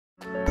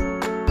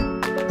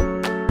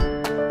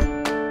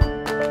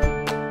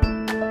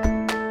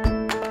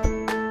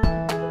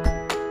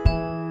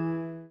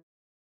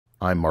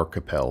I'm Mark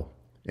Capel,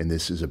 and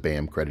this is a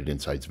BAM Credit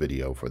Insights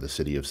video for the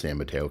City of San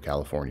Mateo,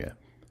 California,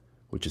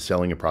 which is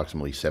selling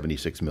approximately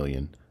 $76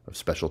 million of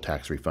special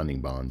tax refunding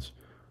bonds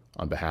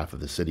on behalf of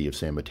the City of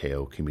San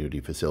Mateo Community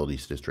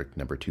Facilities District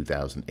number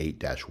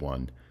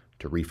 2008-1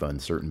 to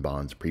refund certain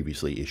bonds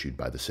previously issued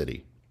by the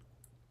city.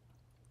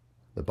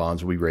 The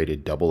bonds will be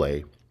rated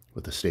AA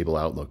with a stable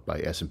outlook by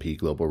S&P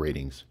Global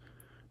Ratings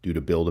due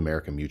to Build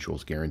America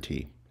Mutual's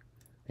guarantee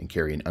and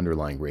carry an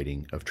underlying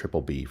rating of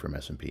BBB from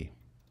S&P.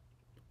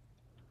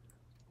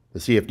 The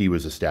CFD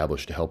was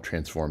established to help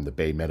transform the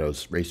Bay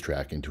Meadows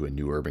Racetrack into a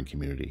new urban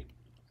community.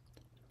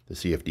 The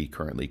CFD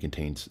currently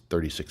contains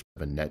 36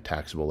 net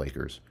taxable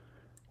acres,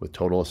 with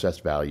total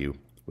assessed value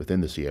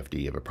within the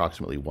CFD of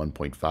approximately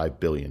 $1.5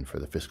 billion for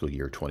the fiscal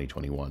year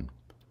 2021.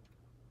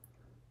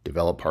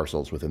 Developed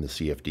parcels within the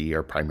CFD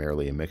are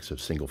primarily a mix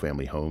of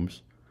single-family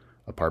homes,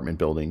 apartment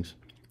buildings,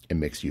 and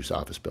mixed-use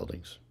office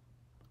buildings.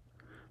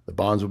 The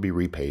bonds will be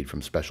repaid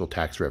from special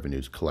tax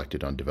revenues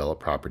collected on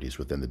developed properties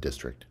within the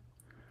district.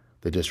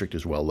 The district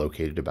is well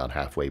located about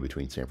halfway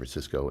between San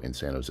Francisco and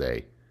San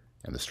Jose,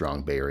 and the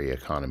strong Bay Area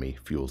economy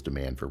fuels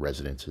demand for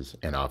residences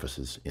and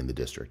offices in the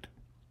district.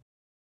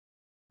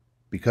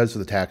 Because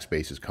the tax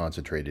base is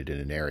concentrated in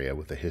an area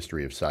with a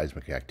history of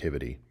seismic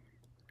activity,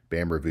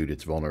 BAM reviewed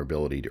its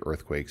vulnerability to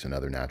earthquakes and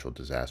other natural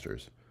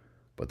disasters,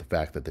 but the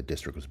fact that the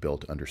district was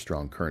built under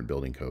strong current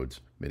building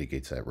codes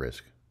mitigates that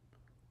risk.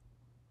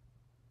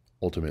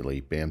 Ultimately,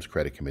 BAM's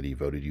credit committee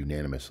voted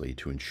unanimously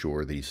to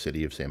insure these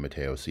City of San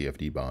Mateo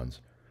CFD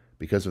bonds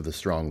because of the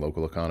strong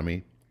local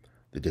economy,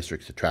 the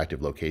district's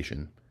attractive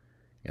location,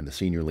 and the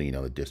senior lien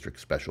on the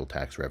district's special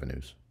tax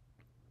revenues.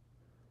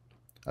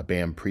 A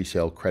BAM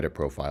pre-sale credit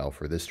profile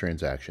for this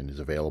transaction is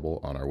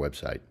available on our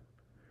website.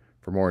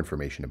 For more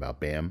information about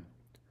BAM,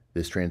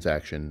 this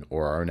transaction,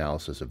 or our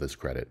analysis of this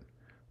credit,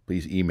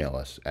 please email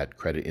us at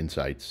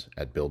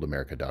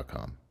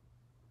creditinsights@buildamerica.com.